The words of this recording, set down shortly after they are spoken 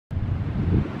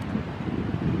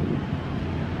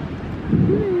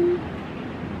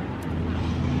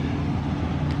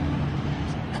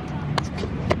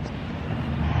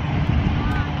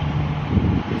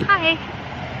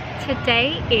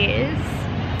Today is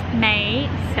May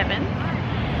 7th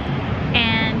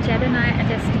and Jed and I are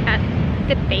just at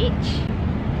the beach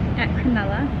at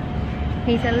Cronulla.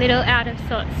 He's a little out of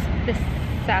sorts this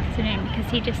afternoon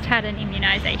because he just had an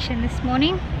immunisation this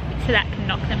morning, so that can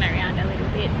knock them around a little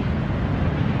bit.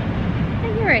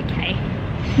 But you're okay.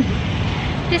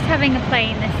 Just having a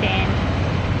play in the sand.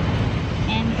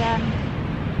 And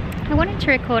I wanted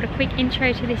to record a quick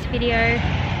intro to this video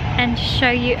and show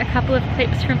you a couple of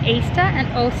clips from Easter and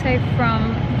also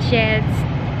from Jed's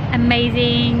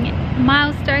amazing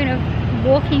milestone of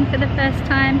walking for the first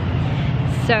time.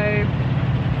 So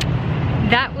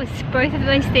that was, both of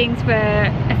those things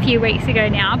were a few weeks ago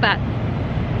now, but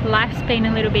life's been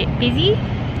a little bit busy.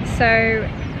 So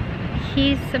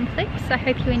here's some clips. I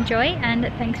hope you enjoy and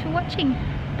thanks for watching.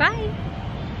 Bye.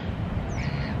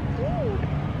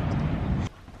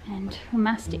 And we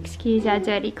must excuse our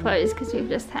dirty clothes because we've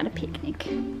just had a picnic.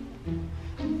 Can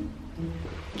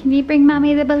you bring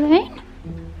Mummy the balloon?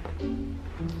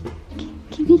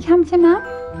 Can you come to Mum?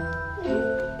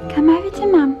 Come over to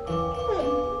Mum.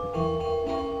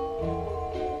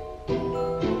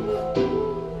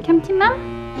 Come to Mum?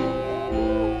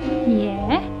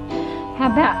 Yeah. How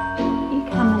about you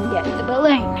come and get the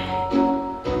balloon?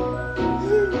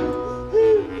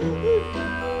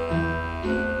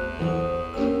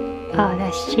 Oh,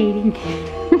 that's cheating.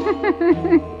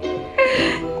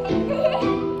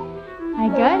 I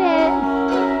got it.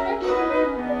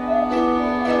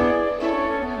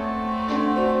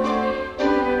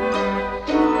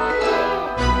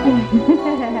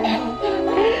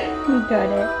 You got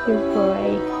it, good boy.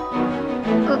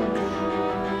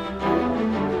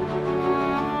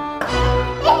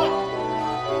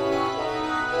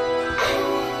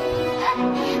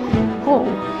 Oh.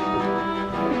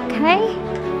 Okay.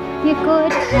 You're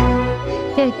good.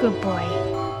 You're a good boy.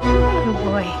 Good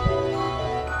boy.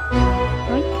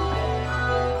 Right.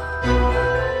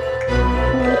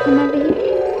 Come over here.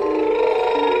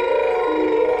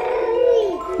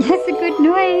 That's a good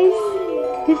noise,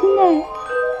 isn't it?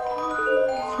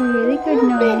 It's a really good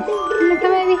noise. Can you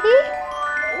come over here?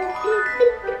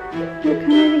 You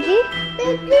come over here?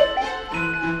 Look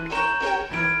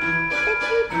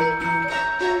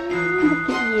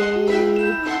at you.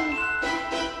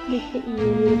 Look at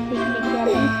you, picnic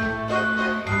yummy.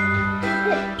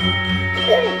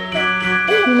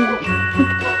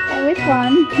 That was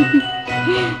fun.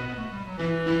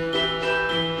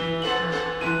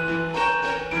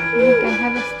 You go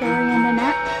have a story and a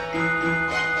nap?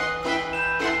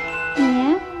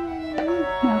 Yeah?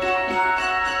 Okay.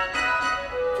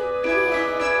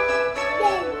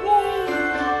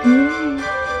 Yeah.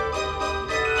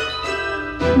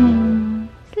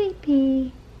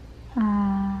 Sleepy.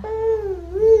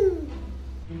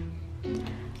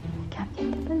 Come get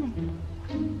the balloon.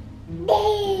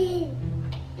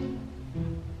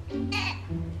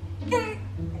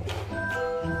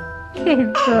 Good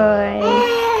boy.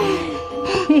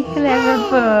 Clever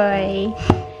boy.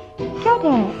 Got it.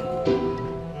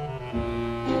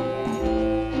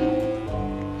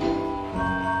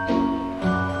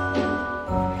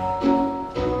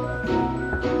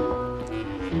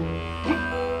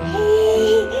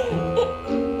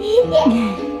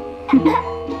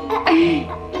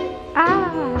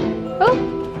 Oh.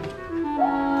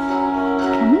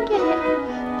 Come and get it.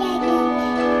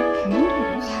 Come and get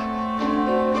it.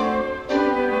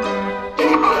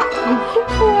 Good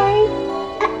boy.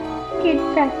 Good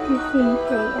practicing,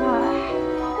 sweetheart.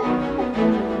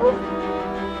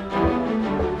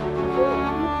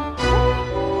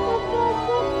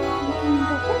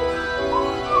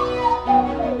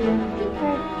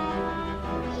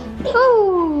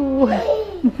 Oh.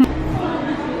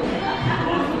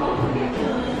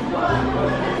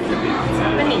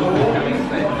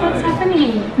 What's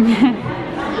happening?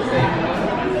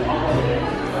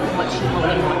 What's she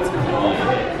holding?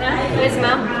 Where's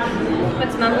Mum?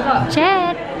 What's Mum got?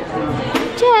 Jed.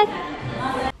 Jed.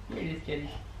 Here it is, kitty.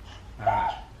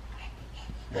 Alright.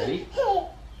 Ready?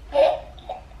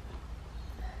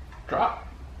 Drop.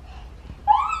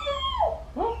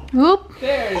 Whoop.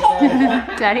 There it is.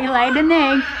 Daddy laid an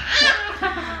egg.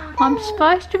 I'm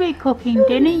supposed to be cooking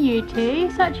dinner, you two.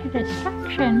 Such a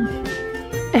distraction.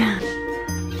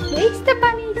 Easter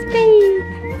bunnies, babe.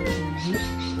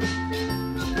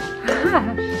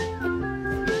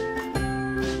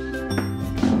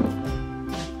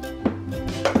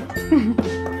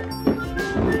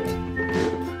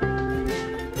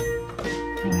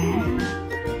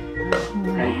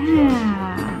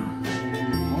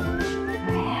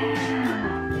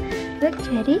 Look,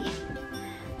 Teddy.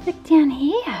 Look down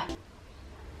here.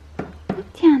 Look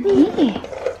down here.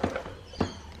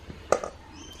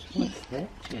 What's that,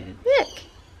 Jen? Look.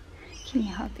 Can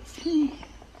you hold this?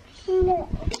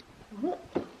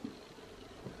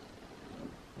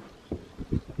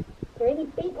 Really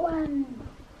big one.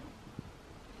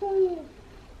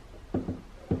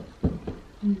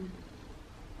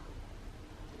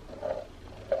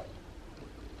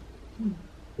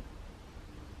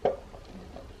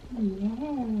 Yeah,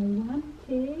 1,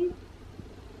 2.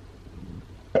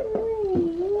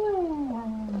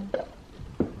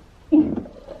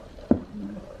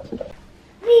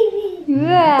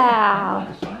 Wow.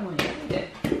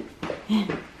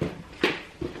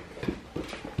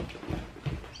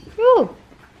 Ooh.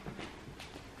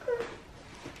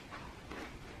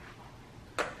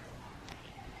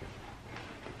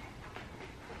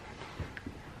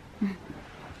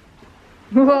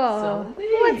 Whoa.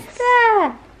 What's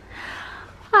that?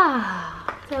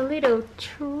 Ah, it's a little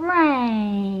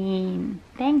train.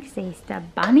 Thanks, Easter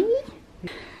Bunny.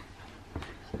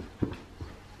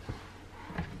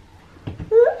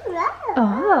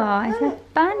 Oh, it's a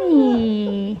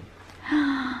bunny.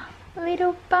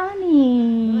 Little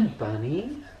bunny. Hi,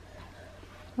 bunny.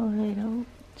 A little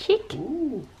chick.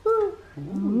 Ooh. Ooh.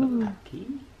 Ooh, lucky.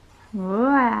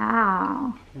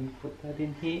 Wow. Can we put that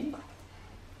in here?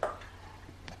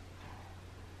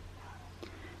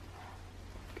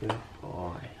 Good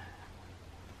boy.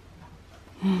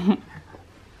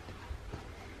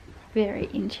 Very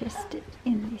interested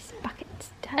in this bucket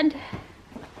stud.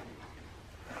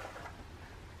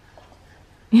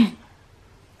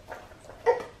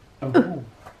 Oh.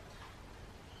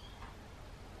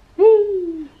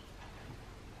 Whee!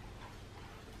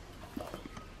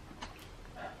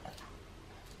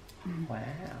 Wow.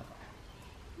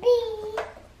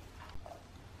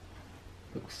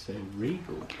 Looks so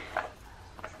regal.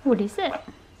 What is it? It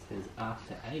says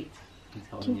after 8. He's Do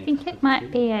holding you a think cup it of might tea.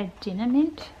 be a dinner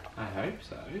mint? I hope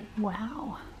so.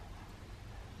 Wow.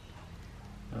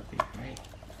 That'd be great.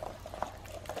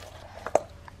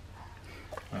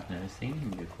 I've never seen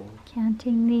him before.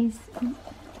 Counting these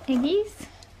eggies.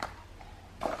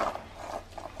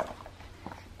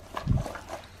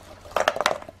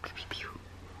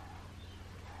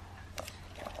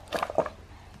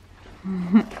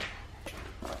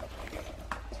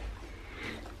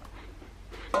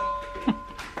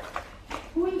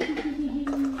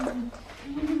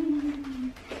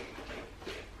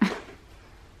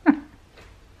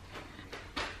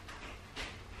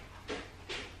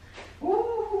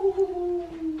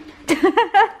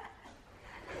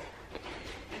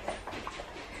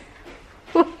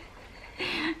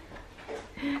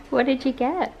 What did you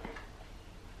get?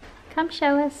 Come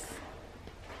show us.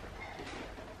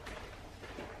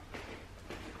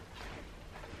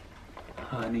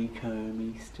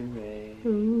 Honeycomb Easter egg.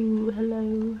 Ooh,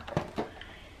 hello.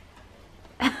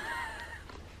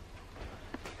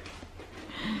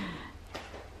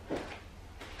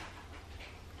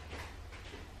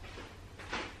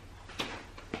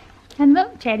 And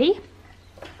look, Teddy,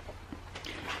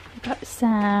 we've got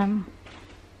some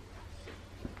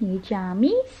new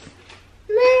jammies.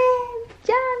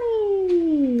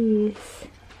 Jammies!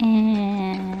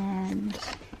 And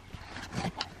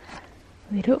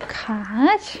little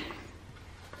card.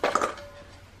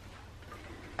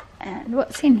 And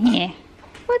what's in here?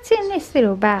 What's in this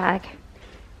little bag?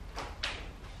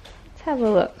 Let's have a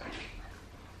look.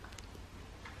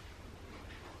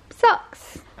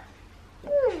 Socks.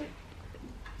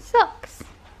 Socks.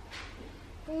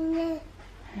 And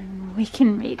we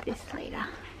can read this later.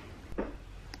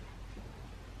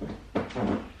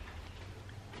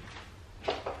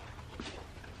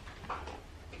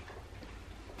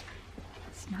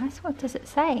 It's nice. What does it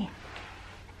say?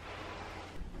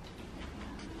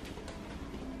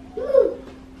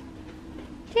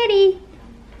 Teddy.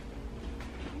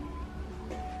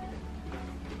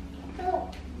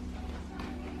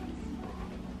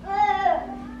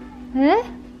 Huh?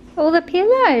 All the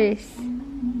pillows.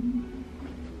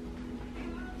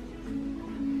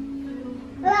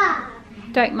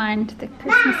 Don't mind the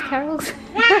Christmas carols. Good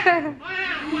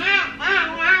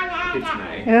to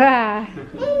know. Ah.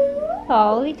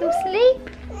 Oh, little sleep.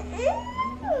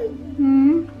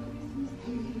 Hmm.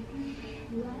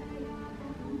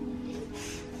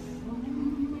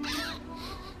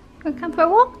 Wanna come for a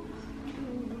walk?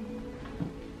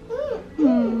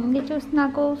 Little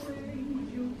snuggles.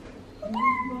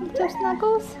 Little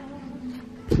snuggles.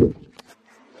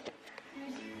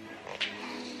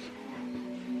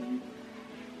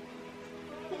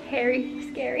 Hairy,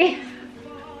 scary.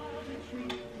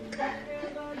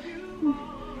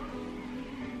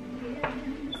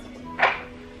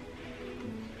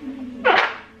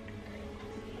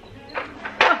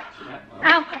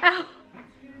 Ow, ow.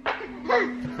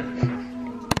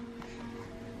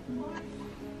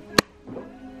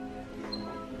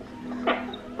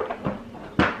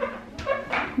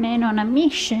 Man on a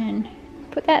mission.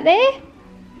 Put that there.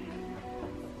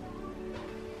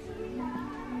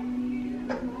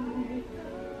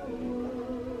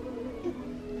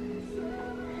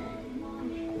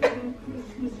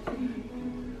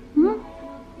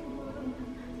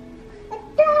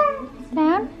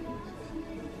 Down.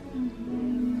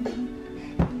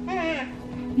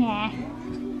 Yeah.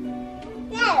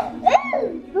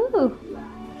 Ooh.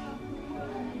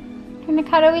 Gonna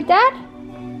cuddle with Dad?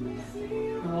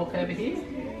 Walk over here.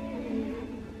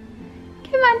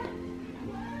 Come on.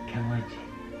 Come on.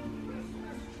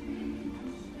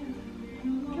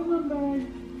 Come on, boy.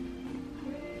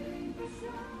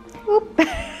 Oop.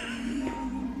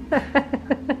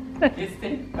 Just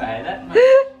it by that much.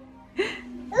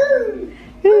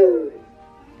 Ooh.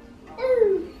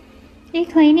 Are you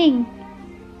cleaning?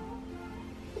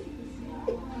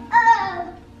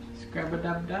 Scrub a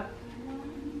dub dub.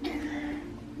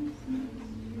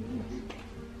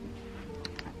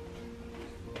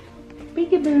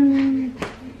 Peekaboo.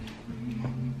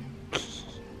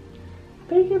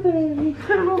 Peekaboo.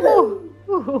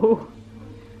 Ooh.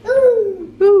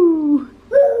 Ooh.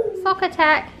 Ooh. Sock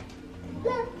attack.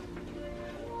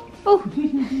 Oh.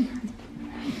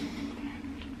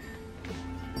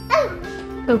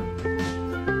 Oh.